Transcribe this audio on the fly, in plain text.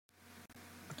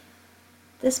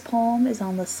This poem is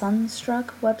on the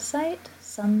Sunstruck website,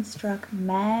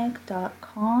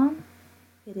 sunstruckmag.com.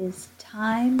 It is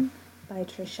Time by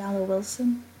Trishalla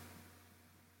Wilson.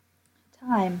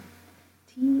 Time.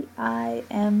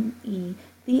 T-I-M-E.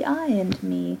 The I and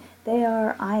me, they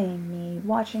are eyeing me,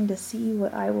 watching to see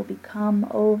what I will become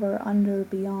over, under,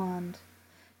 beyond.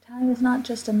 Time is not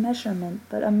just a measurement,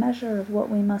 but a measure of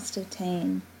what we must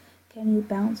attain. Can you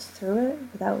bounce through it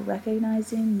without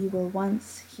recognizing you were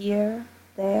once here,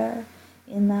 there,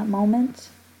 in that moment?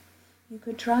 You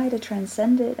could try to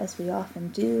transcend it, as we often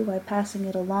do, by passing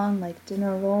it along like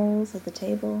dinner rolls at the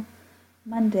table.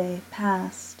 Monday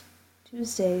passed.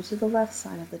 Tuesday to the left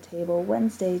side of the table.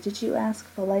 Wednesday, did you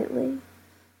ask politely?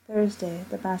 Thursday,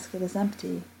 the basket is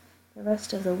empty. The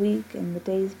rest of the week and the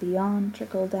days beyond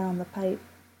trickle down the pipe.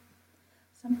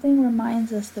 Something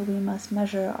reminds us that we must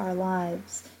measure our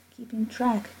lives, keeping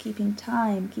track, keeping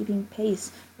time, keeping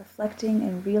pace, reflecting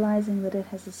and realizing that it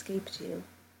has escaped you.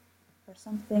 For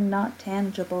something not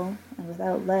tangible and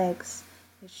without legs,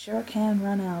 it sure can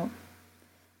run out,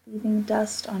 leaving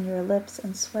dust on your lips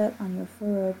and sweat on your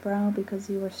furrowed brow because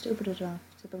you were stupid enough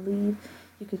to believe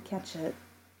you could catch it.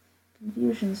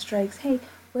 Confusion strikes. Hey,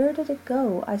 where did it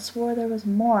go? I swore there was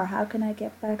more. How can I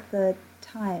get back the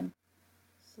time?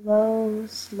 Slow,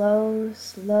 slow,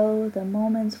 slow, the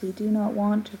moments we do not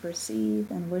want to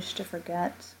perceive and wish to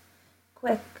forget.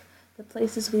 Quick, the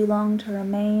places we long to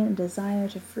remain and desire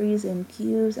to freeze in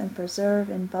cubes and preserve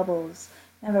in bubbles,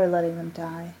 never letting them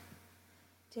die.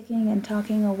 Ticking and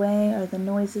talking away are the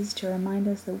noises to remind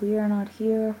us that we are not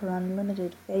here for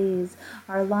unlimited phase.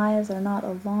 Our lives are not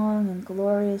a long and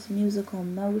glorious musical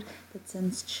note that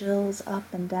sends chills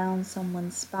up and down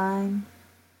someone's spine.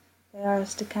 They are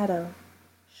staccato,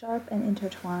 sharp and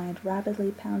intertwined,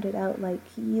 rapidly pounded out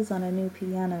like keys on a new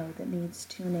piano that needs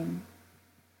tuning.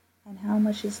 And how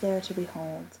much is there to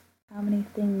behold? How many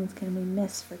things can we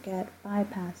miss, forget,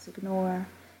 bypass, ignore?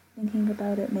 Thinking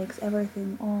about it makes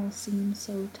everything all seem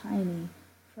so tiny,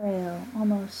 frail,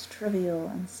 almost trivial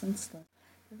and senseless.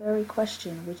 The very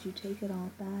question, would you take it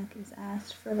all back, is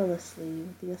asked frivolously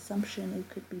with the assumption it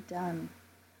could be done.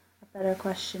 A better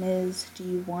question is, do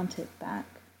you want it back?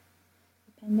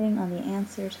 Depending on the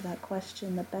answer to that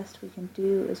question, the best we can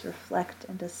do is reflect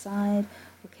and decide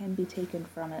what can be taken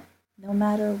from it. No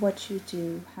matter what you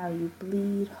do, how you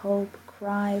bleed, hope,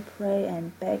 cry, pray,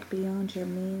 and beg beyond your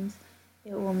means,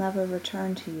 it will never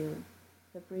return to you.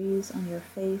 The breeze on your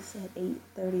face at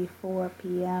 8:34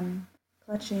 p.m.,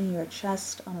 clutching your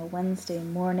chest on a Wednesday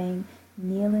morning,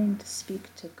 kneeling to speak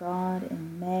to God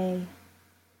in May.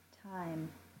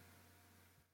 Time.